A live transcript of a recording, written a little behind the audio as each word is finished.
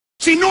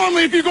See,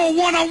 normally if you go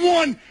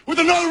one-on-one with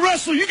another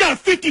wrestler, you got a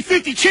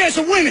 50-50 chance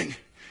of winning.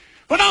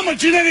 But I'm a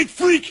genetic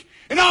freak,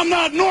 and I'm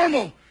not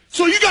normal.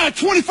 So you got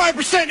a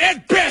 25%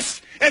 at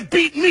best at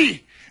beating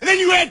me. And then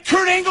you add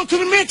Kurt Angle to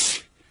the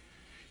mix,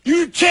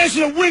 your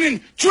chances of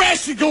winning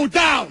drastically go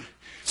down.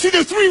 See,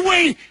 the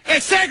three-way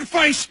at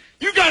sacrifice,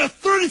 you got a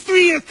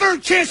 33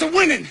 1/3 chance of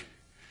winning.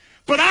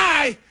 But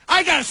I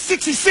got a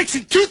 66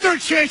 2/3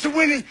 chance of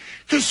winning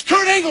because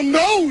Kurt Angle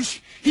knows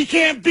he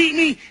can't beat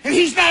me, and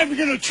he's not even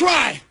going to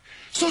try.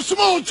 So,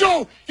 Samoa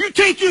Joe, you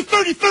take your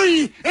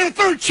 33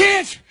 1/3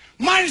 chance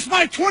minus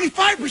my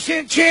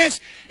 25%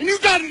 chance, and you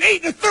got an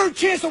 8 1/3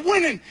 chance of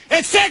winning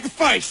at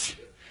sacrifice.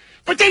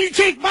 But then you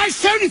take my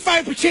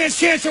 75%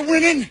 chance of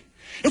winning,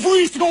 if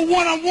we used to go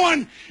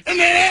one-on-one, and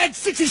then add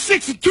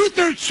 66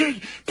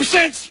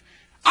 2/3%,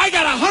 I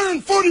got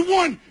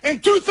 141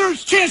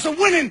 2/3 chance of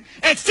winning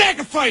at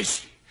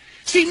sacrifice.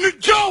 See,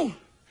 Joe,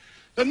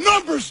 the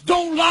numbers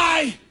don't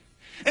lie,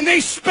 and they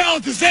spell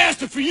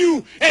disaster for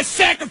you at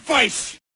sacrifice.